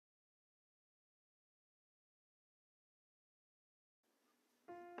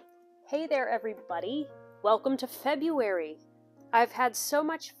Hey there everybody! Welcome to February! I've had so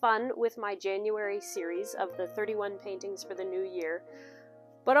much fun with my January series of the 31 paintings for the new year,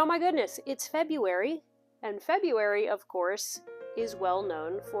 but oh my goodness, it's February, and February, of course, is well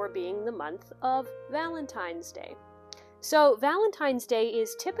known for being the month of Valentine's Day. So Valentine's Day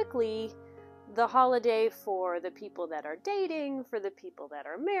is typically the holiday for the people that are dating, for the people that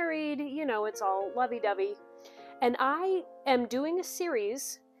are married, you know, it's all lovey-dovey. And I am doing a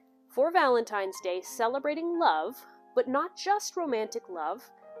series for Valentine's Day celebrating love, but not just romantic love,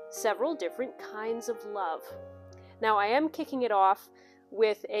 several different kinds of love. Now I am kicking it off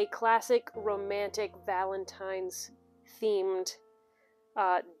with a classic romantic Valentine's themed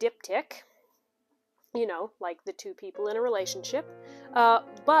diptych, you know, like the two people in a relationship,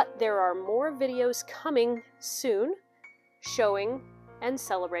 but there are more videos coming soon showing and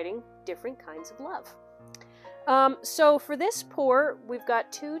celebrating different kinds of love. So for this pour, we've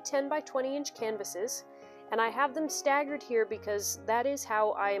got two 10 by 20 inch canvases, and I have them staggered here because that is how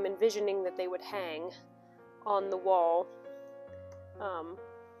I am envisioning that they would hang on the wall,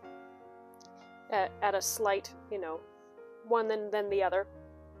 at a slight, you know, one than the other.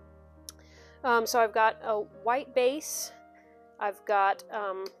 So I've got a white base, I've got,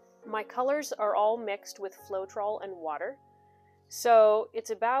 my colors are all mixed with floetrol and water. So it's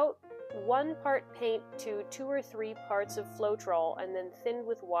about 1 part paint to 2 or 3 parts of floetrol, and then thinned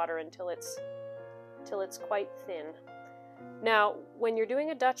with water until it's quite thin. Now, when you're doing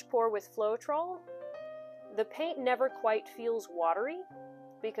a Dutch pour with floetrol, the paint never quite feels watery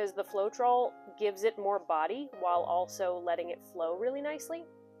because the floetrol gives it more body while also letting it flow really nicely.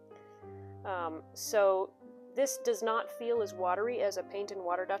 So this does not feel as watery as a paint and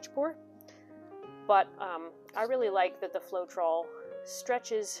water Dutch pour, but I really like that the floetrol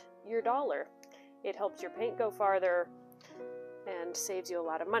stretches your dollar. It helps your paint go farther and saves you a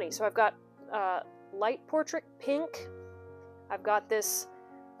lot of money. So I've got light portrait pink. I've got this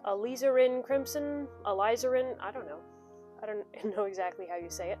Alizarin Crimson, Alizarin, I don't know exactly how you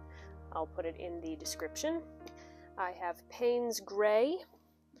say it. I'll put it in the description. I have Payne's gray,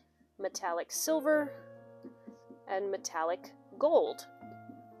 metallic silver, and metallic gold.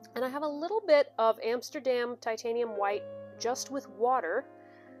 And I have a little bit of Amsterdam titanium white just with water.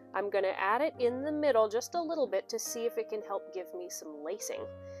 I'm going to add it in the middle just a little bit to see if it can help give me some lacing,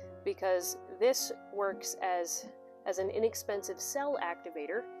 because this works as an inexpensive cell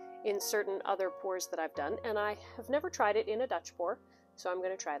activator in certain other pours that I've done, and I have never tried it in a Dutch pour, so I'm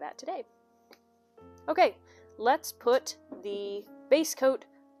going to try that today. Okay, let's put the base coat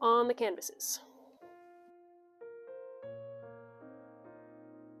on the canvases.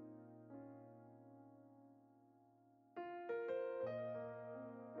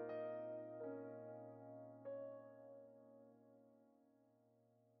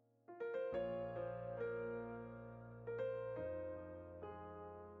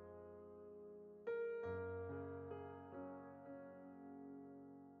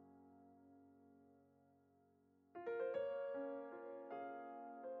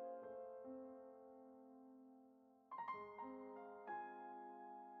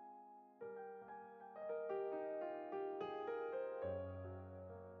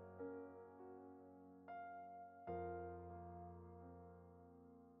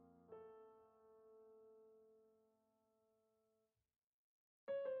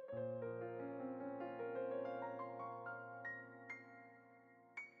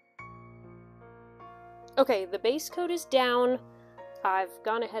 Okay, the base coat is down. I've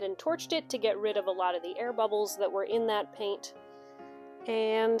gone ahead and torched it to get rid of a lot of the air bubbles that were in that paint.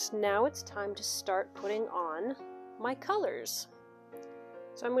 And now it's time to start putting on my colors.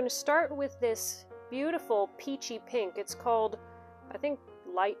 So I'm going to start with this beautiful peachy pink. It's called, I think,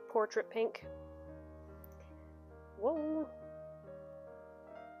 light portrait pink. Whoa.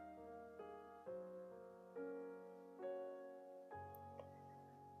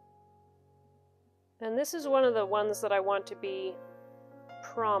 And this is one of the ones that I want to be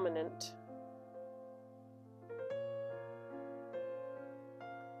prominent.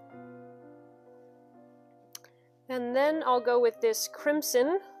 And then I'll go with this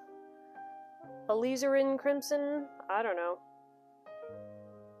crimson, Alizarin Crimson, I don't know.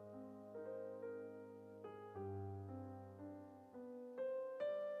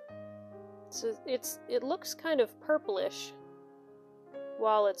 So it looks kind of purplish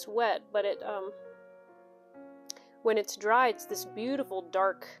while it's wet, but when it's dry, it's this beautiful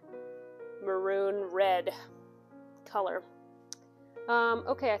dark maroon red color.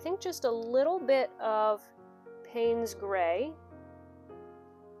 Okay, I think just a little bit of Payne's gray,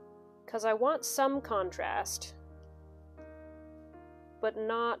 because I want some contrast. but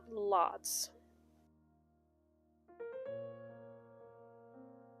not lots.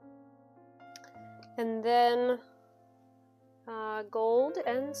 And then gold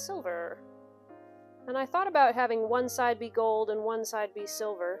and silver. And I thought about having one side be gold and one side be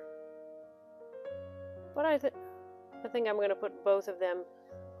silver. But I think I'm going to put both of them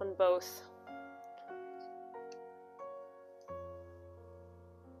on both.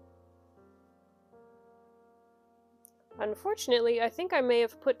 Unfortunately, I think I may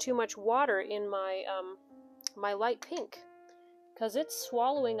have put too much water in my my light pink, because it's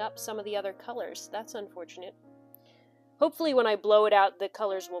swallowing up some of the other colors. That's unfortunate. Hopefully when I blow it out, the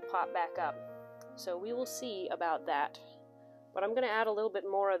colors will pop back up. So we will see about that. But I'm going to add a little bit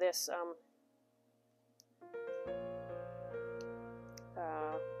more of this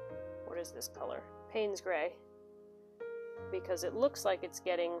what is this color? Payne's Gray. Because it looks like it's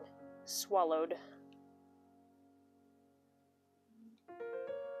getting swallowed.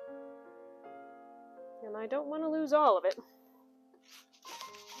 And I don't want to lose all of it.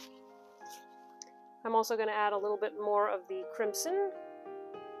 I'm also going to add a little bit more of the crimson,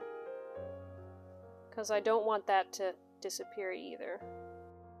 because I don't want that to disappear either.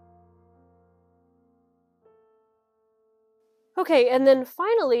 Okay, and then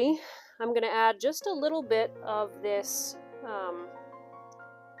finally, I'm going to add just a little bit of this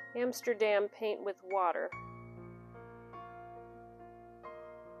Amsterdam paint with water.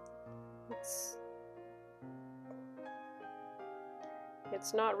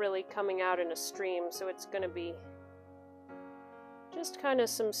 It's not really coming out in a stream, so it's going to be just kind of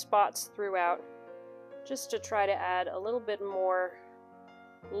some spots throughout, just to try to add a little bit more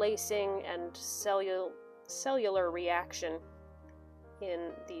lacing and cellular reaction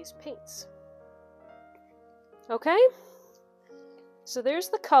in these paints. Okay, so there's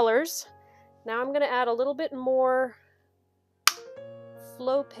the colors. Now I'm going to add a little bit more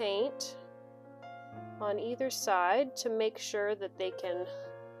flow paint on either side to make sure that they can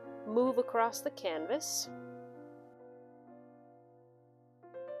move across the canvas.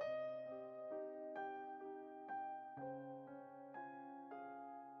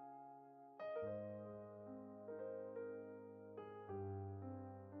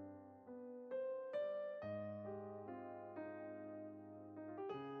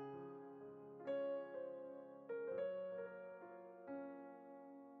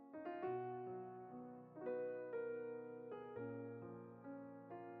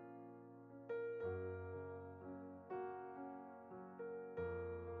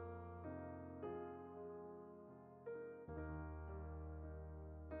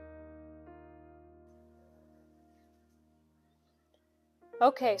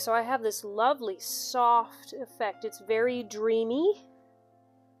 Okay, so I have this lovely soft effect. It's very dreamy.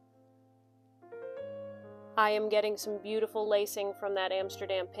 I am getting some beautiful lacing from that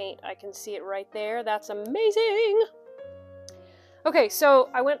Amsterdam paint. I can see it right there. That's amazing! Okay,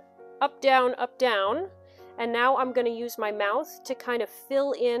 so I went up, down, and now I'm going to use my mouth to kind of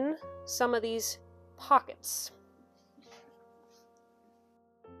fill in some of these pockets.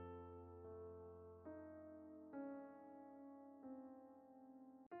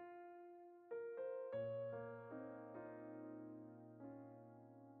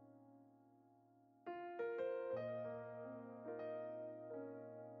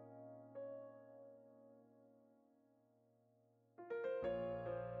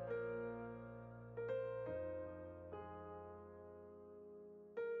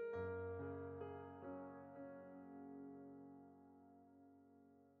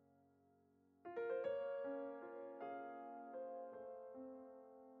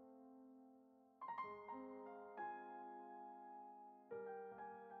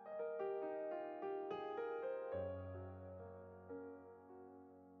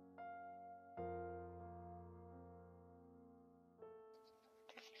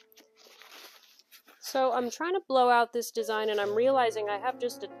 So I'm trying to blow out this design, and I'm realizing I have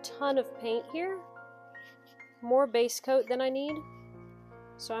just a ton of paint here. More base coat than I need.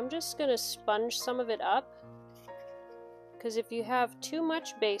 So I'm just going to sponge some of it up, because if you have too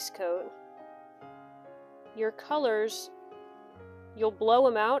much base coat, your colors, you'll blow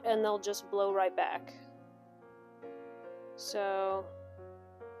them out and they'll just blow right back. So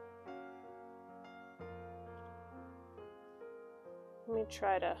let me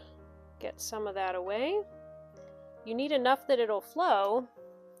try to get some of that away. You need enough that it'll flow,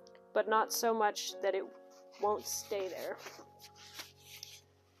 but not so much that it won't stay there.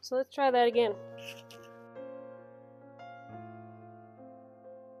 So let's try that again.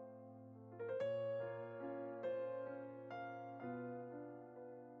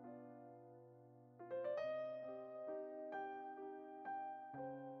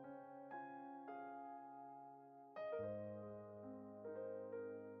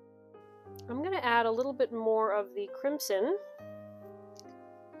 I'm going to add a little bit more of the crimson,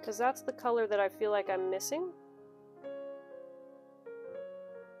 because that's the color that I feel like I'm missing.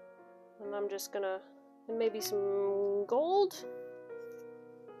 And I'm just going to, and maybe some gold.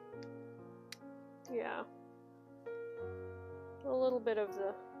 Yeah. A little bit of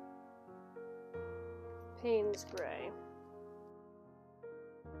the Payne's gray.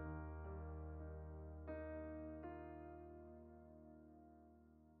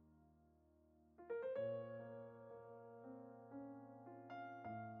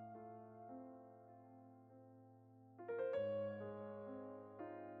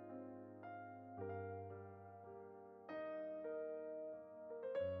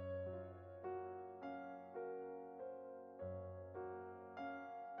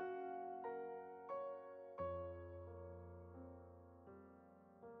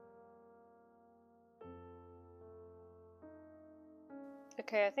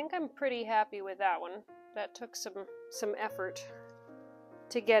 Okay, I think I'm pretty happy with that one. That took some effort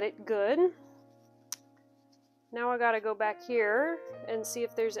to get it good. Now I gotta go back here and see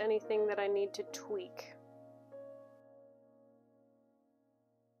if there's anything that I need to tweak.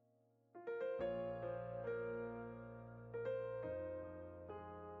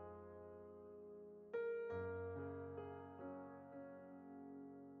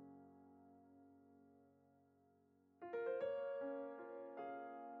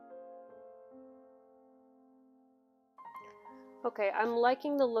 Okay, I'm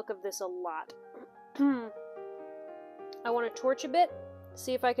liking the look of this a lot. I want to torch a bit,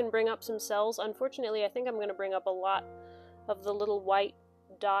 see if I can bring up some cells. Unfortunately, I think I'm going to bring up a lot of the little white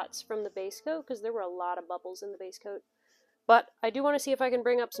dots from the base coat, because there were a lot of bubbles in the base coat. But I do want to see if I can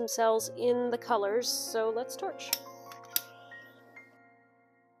bring up some cells in the colors, so let's torch.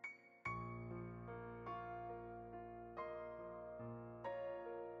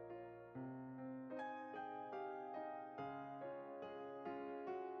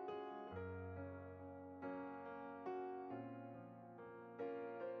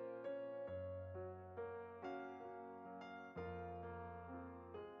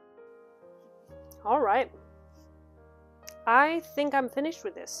 Alright, I think I'm finished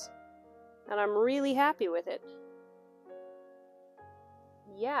with this, and I'm really happy with it.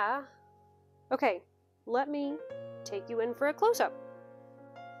 Yeah. Okay, let me take you in for a close-up.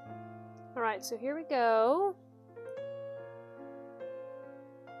 Alright, so here we go.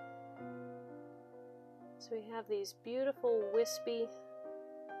 So we have these beautiful wispy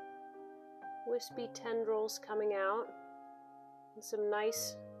tendrils coming out, and some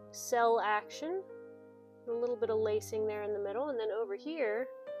nice cell action, a little bit of lacing there in the middle, and then over here,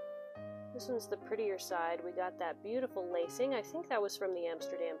 this one's the prettier side, we got that beautiful lacing. I think that was from the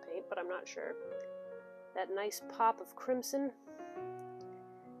Amsterdam paint, but I'm not sure. That nice pop of crimson,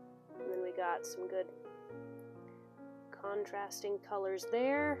 and then we got some good contrasting colors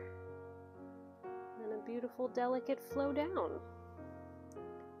there, and a beautiful delicate flow down.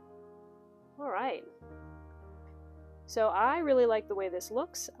 Alright. So I really like the way this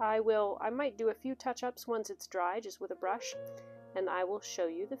looks. I might do a few touch-ups once it's dry, just with a brush, and I will show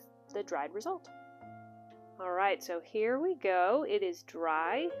you the dried result. Alright, so here we go. It is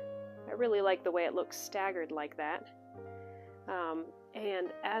dry. I really like the way it looks staggered like that.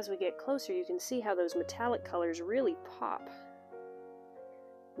 And as we get closer, you can see how those metallic colors really pop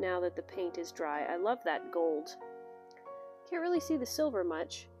now that the paint is dry. I love that gold. Can't really see the silver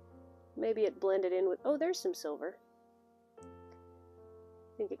much. Maybe it blended in with, oh, there's some silver.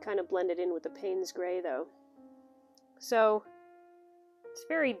 I think it kind of blended in with the Payne's gray though. So it's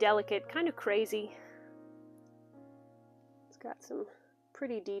very delicate, kind of crazy. It's got some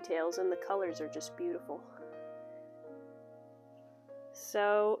pretty details and the colors are just beautiful.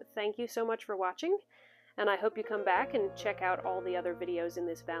 So thank you so much for watching, and I hope you come back and check out all the other videos in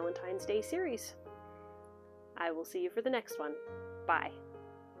this Valentine's Day series. I will see you for the next one. Bye.